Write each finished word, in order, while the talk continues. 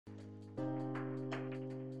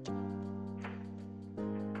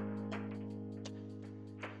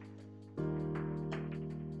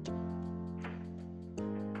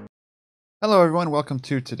Hello everyone, welcome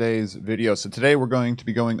to today's video. So today we're going to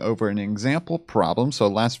be going over an example problem. So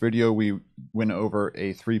last video we went over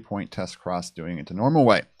a 3-point test cross doing it the normal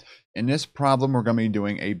way. In this problem we're going to be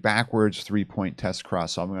doing a backwards 3-point test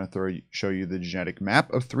cross. So I'm going to show you the genetic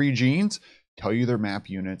map of 3 genes, tell you their map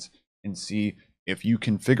units, and see if you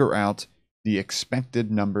can figure out the expected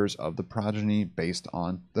numbers of the progeny based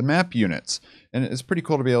on the map units. And it's pretty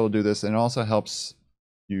cool to be able to do this, and it also helps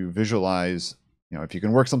you visualize, if you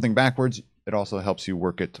can work something backwards, it also helps you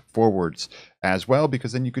work it forwards as well,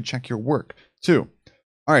 because then you could check your work too.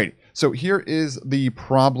 All right, so here is the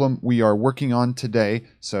problem we are working on today.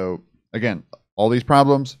 So again, all these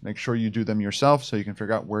problems, make sure you do them yourself so you can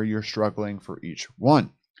figure out where you're struggling for each one.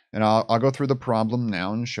 And I'll go through the problem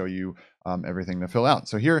now and show you everything to fill out.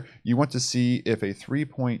 So here you want to see if a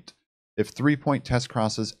 3-point test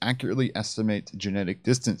crosses accurately estimate genetic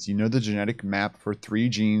distance. You know the genetic map for 3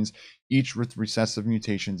 genes, each with recessive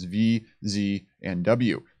mutations V, Z, and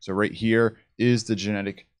W. So right here is the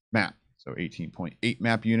genetic map. So 18.8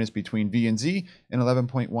 map units between V and Z and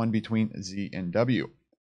 11.1 between Z and W.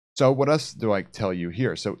 So what else do I tell you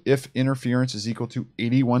here? So if interference is equal to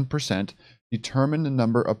 81%, determine the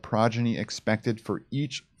number of progeny expected for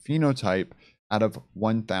each phenotype out of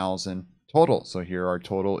 1,000 total. So here our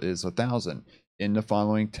total is 1,000. In the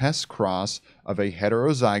following test cross of a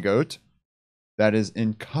heterozygote that is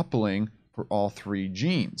in coupling for all 3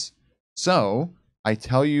 genes. So I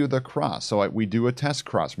tell you the cross. So we do a test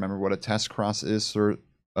cross. Remember what a test cross is for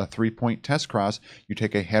a 3-point test cross. You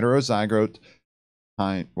take a heterozygote,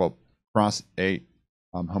 cross a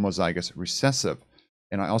homozygous recessive.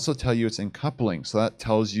 And I also tell you it's in coupling. So that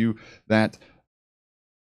tells you that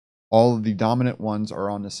all of the dominant ones are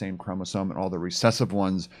on the same chromosome and all the recessive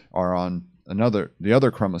ones are on the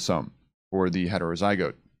other chromosome for the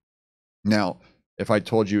heterozygote. Now, if I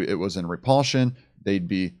told you it was in repulsion, they'd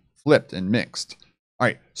be flipped and mixed. All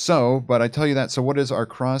right, but I tell you that. So what is our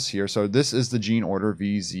cross here? So this is the gene order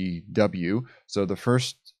VZW. So the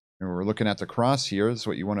first, and we're looking at the cross here. This is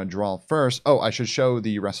what you want to draw first. Oh, I should show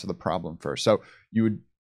the rest of the problem first. So you would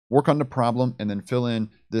work on the problem and then fill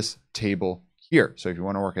in this table here. So if you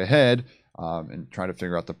want to work ahead and try to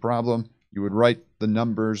figure out the problem, you would write the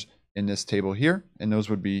numbers in this table here, and those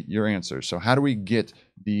would be your answers. So how do we get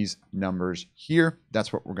these numbers here?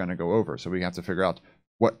 That's what we're going to go over. So we have to figure out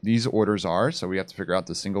what these orders are. So we have to figure out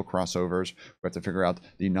the single crossovers, we have to figure out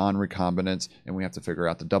the non-recombinants, and we have to figure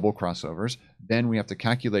out the double crossovers. Then we have to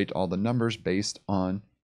calculate all the numbers based on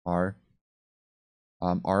our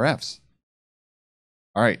RFs.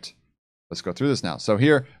 All right, let's go through this now. So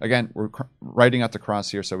here, again, we're writing out the cross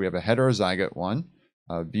here. So we have a heterozygote one,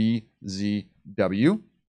 VZW,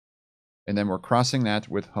 and then we're crossing that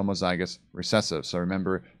with homozygous recessive. So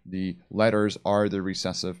remember, the letters are the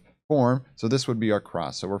recessive form. So this would be our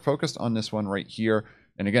cross. So we're focused on this one right here.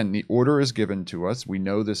 And again, the order is given to us. We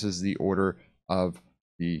know this is the order of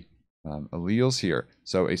the alleles here.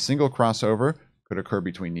 So a single crossover could occur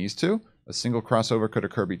between these two. A single crossover could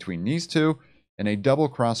occur between these two. And a double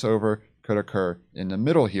crossover could occur in the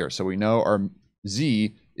middle here. So we know our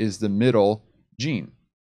Z is the middle gene.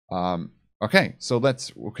 Okay, so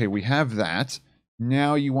we have that.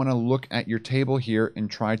 Now you want to look at your table here and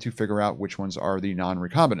try to figure out which ones are the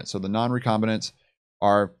non-recombinants. So the non-recombinants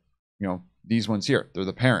are, these ones here. They're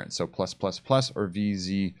the parents. So plus, plus, plus, or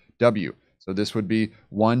VZW. So this would be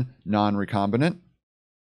one non-recombinant.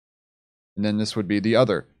 And then this would be the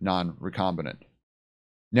other non-recombinant.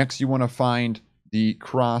 Next, you want to find the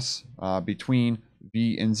cross between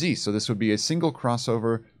V and Z. So this would be a single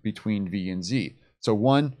crossover between V and Z. So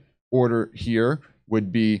one order here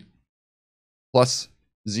would be plus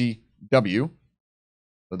ZW.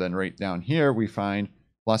 So then right down here, we find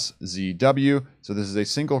plus ZW. So this is a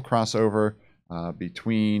single crossover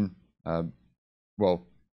between,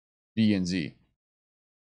 V and Z.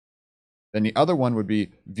 Then the other one would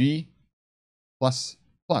be V plus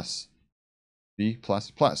plus. V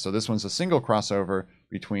plus plus. So this one's a single crossover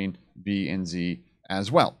between V and Z as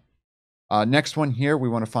well. Next one here, we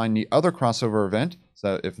want to find the other crossover event.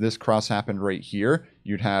 So if this cross happened right here,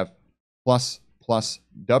 you'd have plus plus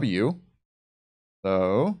W.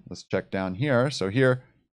 So let's check down here. So here,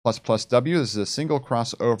 plus plus W, this is a single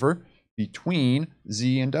crossover between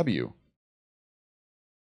Z and W.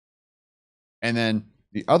 And then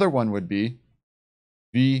the other one would be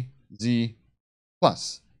VZ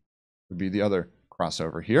plus. Would be the other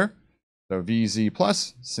crossover here. So VZ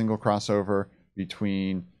plus, single crossover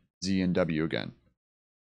between Z and W again.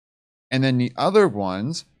 And then the other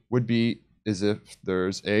ones would be is if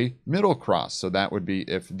there's a middle cross. So that would be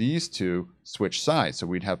if these two switch sides. So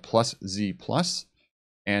we'd have plus Z plus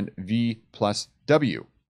and V plus W.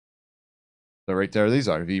 So right there, these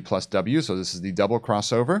are V plus W. So this is the double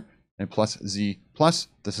crossover, and plus Z plus.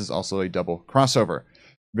 This is also a double crossover.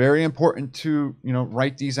 Very important to,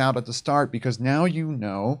 write these out at the start, because now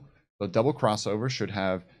the double crossover should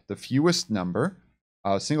have the fewest number.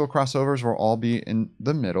 Single crossovers will all be in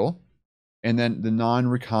the middle, and then the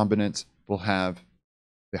non-recombinants will have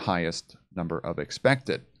the highest number of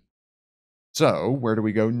expected. So where do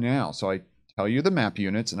we go now? So I tell you the map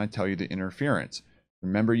units and I tell you the interference.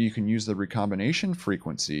 Remember, you can use the recombination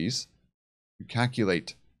frequencies to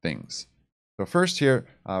calculate things. So first here,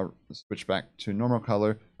 switch back to normal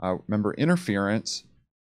color. Remember, interference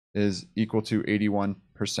is equal to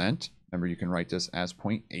 81%. Remember, you can write this as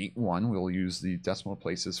 0.81. We'll use the decimal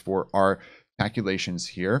places for our calculations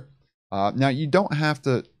here. Now, you don't have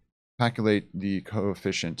to calculate the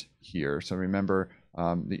coefficient here. So remember,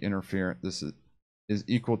 the interference, this is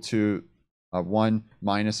equal to 1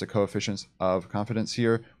 minus the coefficients of confidence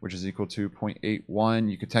here, which is equal to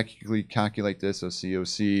 0.81. You could technically calculate this. So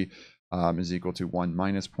COC is equal to 1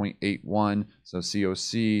 minus 0.81. So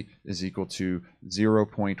COC is equal to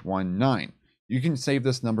 0.19. You can save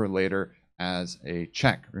this number later as a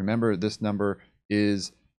check. Remember, this number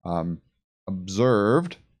is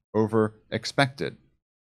observed over expected.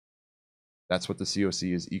 That's what the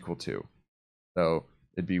COC is equal to. So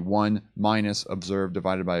it'd be 1 minus observed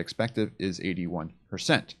divided by expected is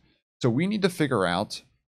 81%. So we need to figure out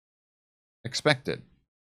expected. And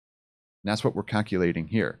that's what we're calculating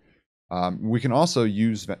here. We can also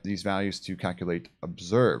use these values to calculate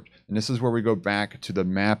observed. And this is where we go back to the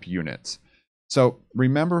map units. So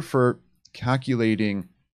remember, for calculating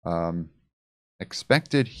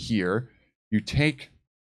expected here, you take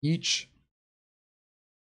each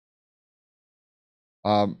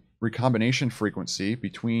recombination frequency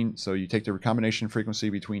between, so you take the recombination frequency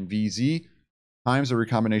between VZ times the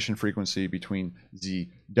recombination frequency between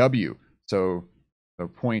ZW. So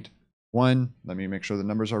 0.1, let me make sure the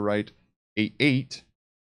numbers are right, 88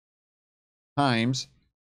 times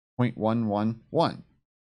 0.111.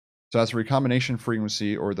 So that's the recombination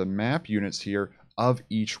frequency, or the map units here, of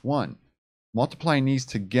each one. Multiplying these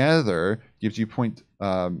together gives you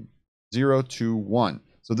 0.021.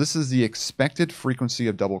 So this is the expected frequency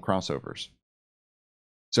of double crossovers.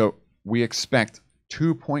 So we expect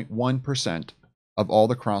 2.1% of all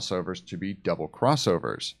the crossovers to be double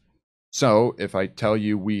crossovers. So if I tell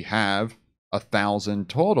you we have 1,000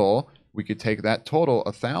 total, we could take that total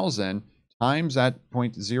 1,000 times that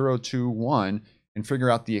 0.021 and figure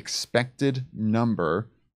out the expected number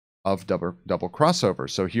of double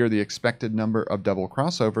crossovers. So here the expected number of double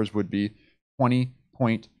crossovers would be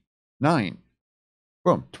 20.9.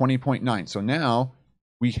 Boom, 20.9. So now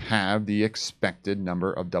we have the expected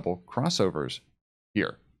number of double crossovers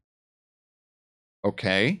here.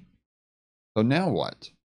 Okay, so now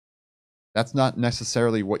what? That's not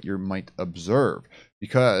necessarily what you might observe,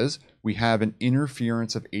 because we have an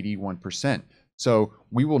interference of 81%. So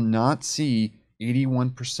we will not see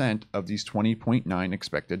 81% of these 20.9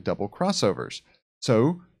 expected double crossovers.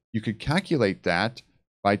 So you could calculate that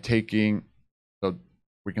by taking, so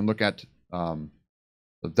we can look at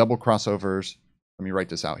the double crossovers. Let me write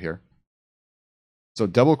this out here. So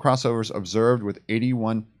double crossovers observed with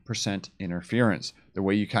 81% interference. The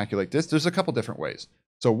way you calculate this, there's a couple different ways.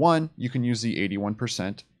 So one, you can use the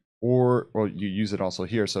 81%, or you use it also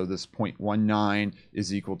here. So this 0.19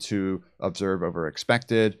 is equal to observed over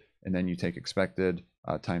expected, and then you take expected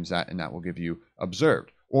times that, and that will give you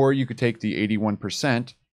observed. Or you could take the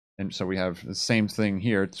 81%, and so we have the same thing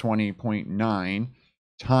here, 20.9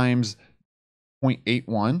 times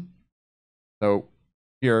 0.81. So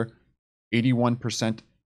here, 81%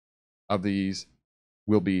 of these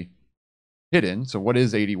will be hidden. So what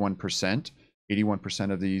is 81%?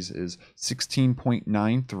 81% of these is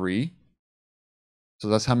 16.93. So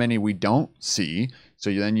that's how many we don't see. So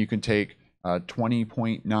then you can take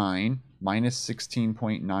 20.9 minus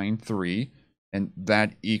 16.93, and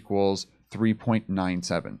that equals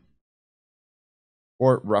 3.97,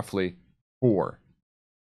 or roughly 4.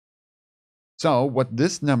 So what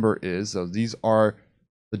this number is, so these are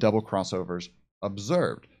the double crossovers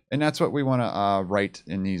observed. And that's what we want to write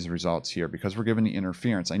in these results here, because we're given the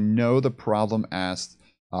interference. I know the problem asked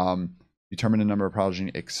determine the number of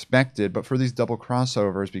progeny expected, but for these double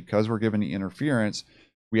crossovers, because we're given the interference,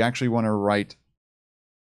 we actually want to write,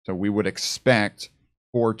 so we would expect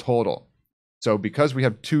 4 total. So because we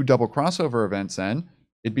have 2 double crossover events, then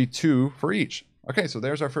it'd be 2 for each. Okay, so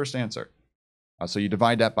there's our first answer. So you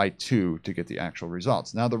divide that by 2 to get the actual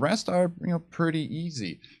results. Now the rest are pretty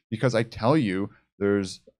easy, because I tell you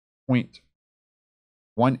there's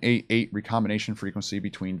 0.188 recombination frequency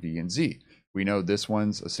between V and Z. We know this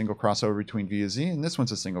one's a single crossover between V and Z, and this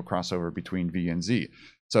one's a single crossover between V and Z.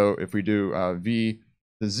 So if we do V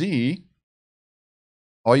to Z,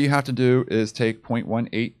 all you have to do is take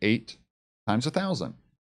 0.188 times 1,000,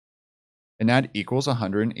 and that equals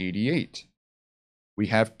 188. We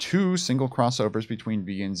have 2 single crossovers between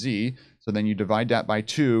V and Z, so then you divide that by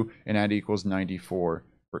 2, and that equals 94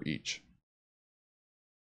 for each.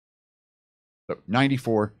 So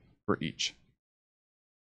 94 for each.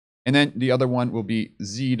 And then the other one will be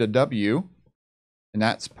Z to W, and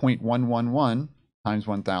that's 0.111 times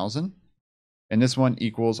 1,000. And this one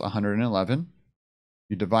equals 111.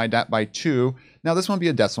 You divide that by 2. Now this one will be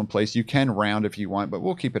a decimal place. You can round if you want, but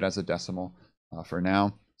we'll keep it as a decimal for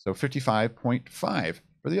now. So 55.5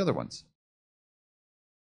 for the other ones.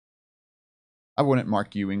 I wouldn't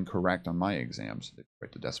mark you incorrect on my exams.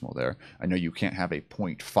 Write the decimal there. I know you can't have a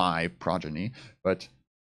 0.5 progeny, but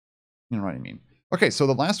you know what I mean. Okay, so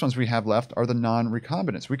the last ones we have left are the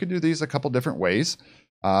non-recombinants. We could do these a couple different ways.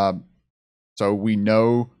 So we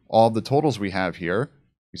know all the totals we have here.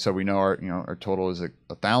 So we know our total is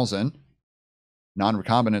 1,000.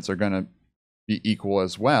 Non-recombinants are going to be equal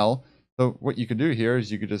as well. So what you could do here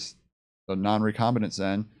is you could just, the non-recombinants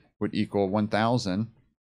then would equal 1,000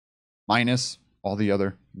 minus all the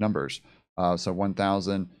other numbers. So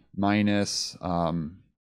 1,000 minus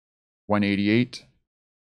 188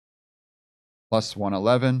 plus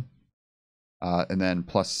 111, and then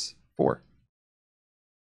plus 4.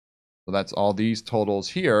 So that's all these totals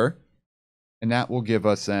here. And that will give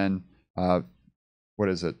us then, what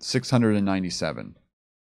is it, 697.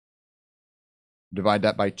 Divide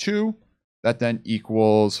that by 2. That then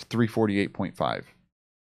equals 348.5.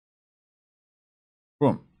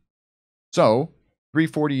 Boom. So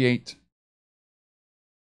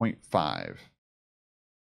 348.5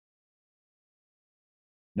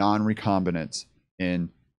 non-recombinants in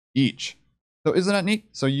each. So isn't that neat?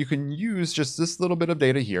 So you can use just this little bit of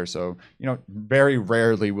data here. So, very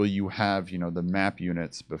rarely will you have, the map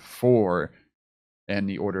units before and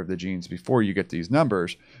the order of the genes before you get these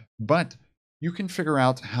numbers, but you can figure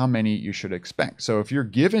out how many you should expect. So if you're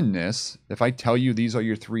given this, if I tell you these are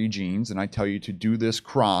your 3 genes and I tell you to do this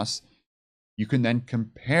cross, you can then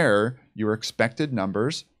compare your expected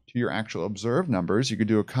numbers to your actual observed numbers. You could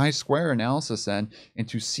do a chi-square analysis then, and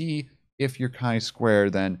to see if your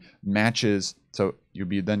chi-square then matches, so you'll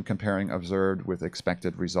be then comparing observed with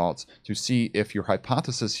expected results to see if your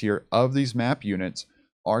hypothesis here of these map units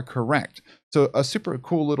are correct. So a super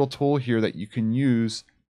cool little tool here that you can use,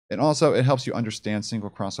 and also it helps you understand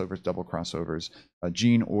single crossovers, double crossovers,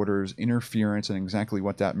 gene orders, interference, and exactly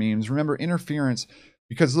what that means. Remember interference,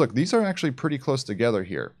 because look, these are actually pretty close together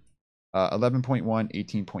here. 11.1,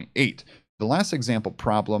 18.8. The last example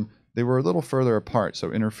problem, they were a little further apart.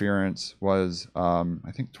 So interference was,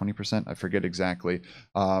 I think 20%. I forget exactly.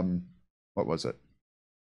 What was it?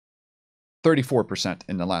 34%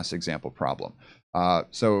 in the last example problem.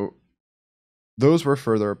 So those were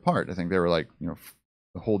further apart. I think they were like,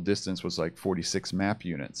 the whole distance was like 46 map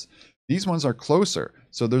units. These ones are closer.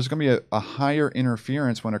 So there's going to be a higher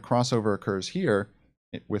interference when a crossover occurs here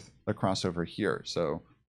with a crossover here. So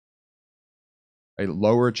a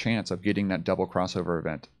lower chance of getting that double crossover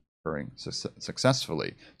event occurring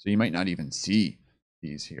successfully. So you might not even see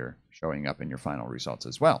these here showing up in your final results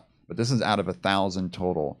as well. But this is out of 1,000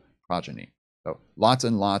 total progeny. So lots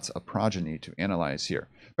and lots of progeny to analyze here.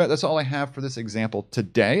 But that's all I have for this example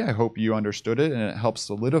today. I hope you understood it and it helps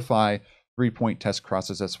solidify 3-point test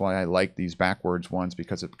crosses. That's why I like these backwards ones,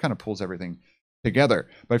 because it kind of pulls everything together.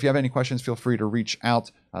 But if you have any questions, feel free to reach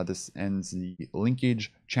out. This ends the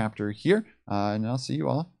linkage chapter here, and I'll see you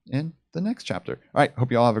all in the next chapter. All right,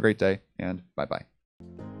 hope you all have a great day, and bye-bye.